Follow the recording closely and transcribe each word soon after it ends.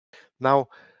Now,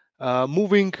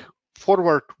 moving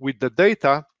forward with the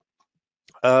data,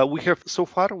 we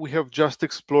have just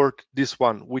explored this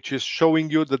one, which is showing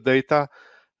you the data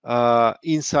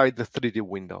inside the 3D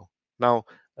window. Now,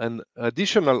 an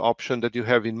additional option that you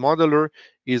have in Modelur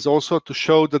is also to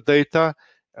show the data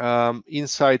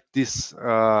inside this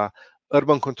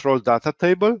urban control data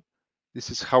table. This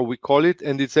is how we call it,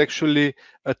 and it's actually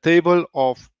a table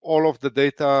of all of the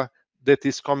data that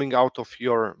is coming out of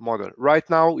your model. Right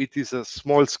now, it is a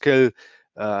small scale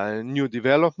new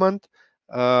development,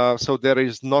 so there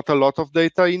is not a lot of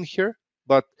data in here.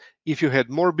 But if you had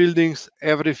more buildings,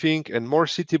 everything, and more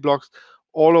city blocks,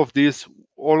 all of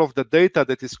the data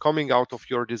that is coming out of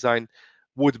your design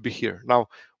would be here. Now,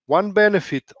 one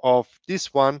benefit of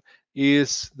this one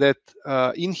is that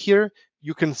in here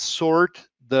you can sort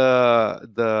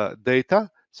the data.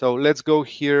 So let's go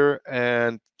here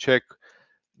and check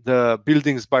the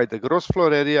buildings by the gross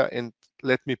floor area, and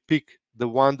let me pick the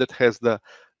one that has the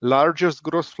largest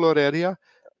gross floor area.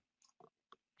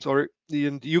 Sorry,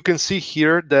 and you can see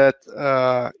here that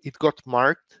it got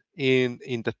marked in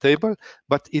the table,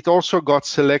 but it also got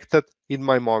selected in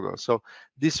my model. So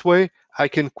this way I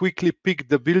can quickly pick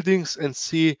the buildings and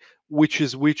see which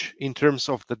is which in terms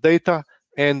of the data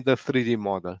and the 3D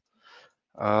model.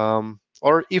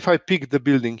 Or if I pick the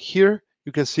building here,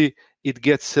 you can see it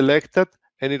gets selected,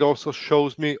 and it also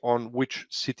shows me on which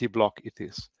city block it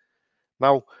is.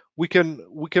 Now, we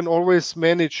can always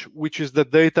manage which is the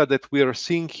data that we are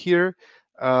seeing here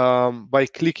by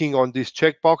clicking on these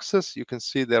checkboxes. You can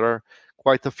see there are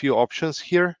quite a few options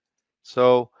here.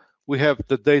 So we have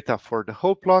the data for the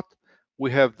whole plot.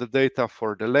 We have the data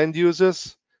for the land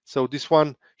uses. So this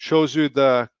one shows you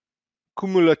the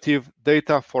cumulative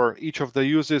data for each of the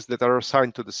uses that are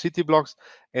assigned to the city blocks,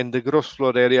 and the gross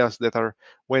floor areas that are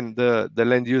when the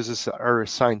land uses are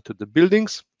assigned to the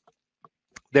buildings.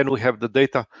 Then we have the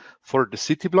data for the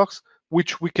city blocks,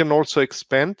 which we can also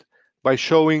expand by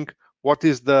showing what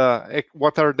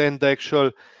are then the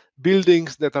actual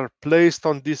buildings that are placed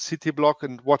on this city block,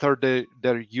 and what are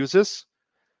their uses,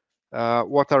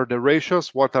 what are the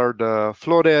ratios, what are the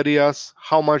floor areas,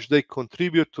 how much they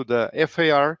contribute to the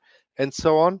FAR, and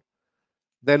so on.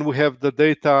 Then we have the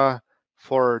data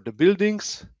for the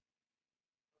buildings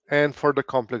and for the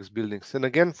complex buildings. And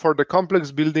again, for the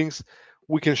complex buildings,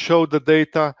 we can show the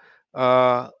data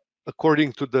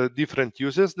according to the different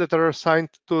uses that are assigned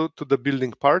to the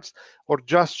building parts, or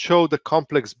just show the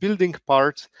complex building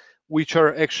parts, which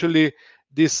are actually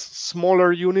these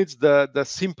smaller units, the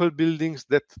simple buildings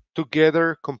that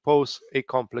together compose a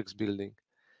complex building.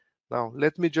 Now,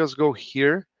 let me just go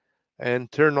here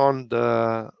and turn on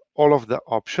all of the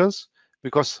options,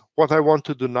 because what I want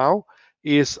to do now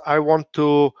is I want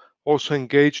to also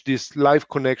engage this live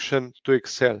connection to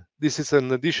Excel. This is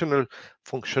an additional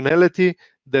functionality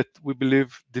that we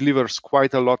believe delivers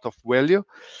quite a lot of value,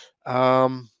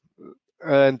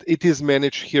 and it is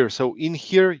managed here. So in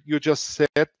here, you just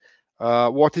set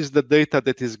what is the data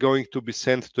that is going to be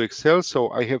sent to Excel.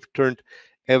 So I have turned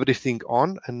everything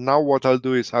on, and now what I'll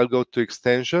do is I'll go to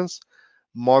extensions,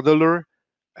 Modelur,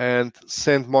 and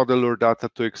send Modelur data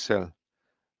to Excel.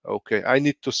 Okay, I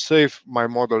need to save my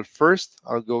model first.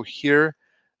 I'll go here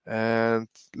and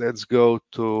let's go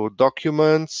to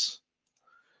Documents,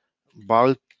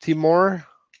 Baltimore.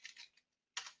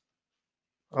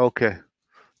 Okay,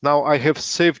 now I have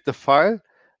saved the file,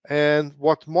 and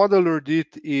what Modelur did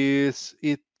is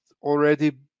it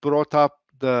already brought up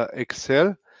the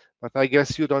Excel, but I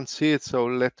guess you don't see it. So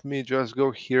let me just go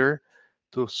here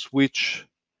to switch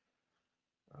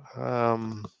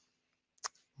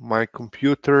my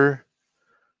computer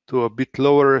to a bit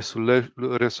lower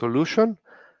resolution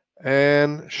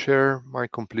and share my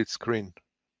complete screen.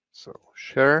 So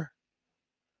share.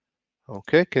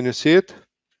 Okay, can you see it?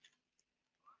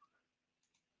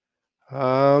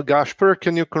 Gasper,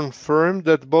 can you confirm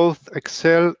that both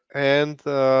Excel and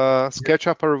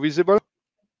SketchUp are visible?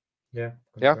 Yeah.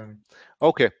 Yeah.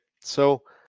 Okay. So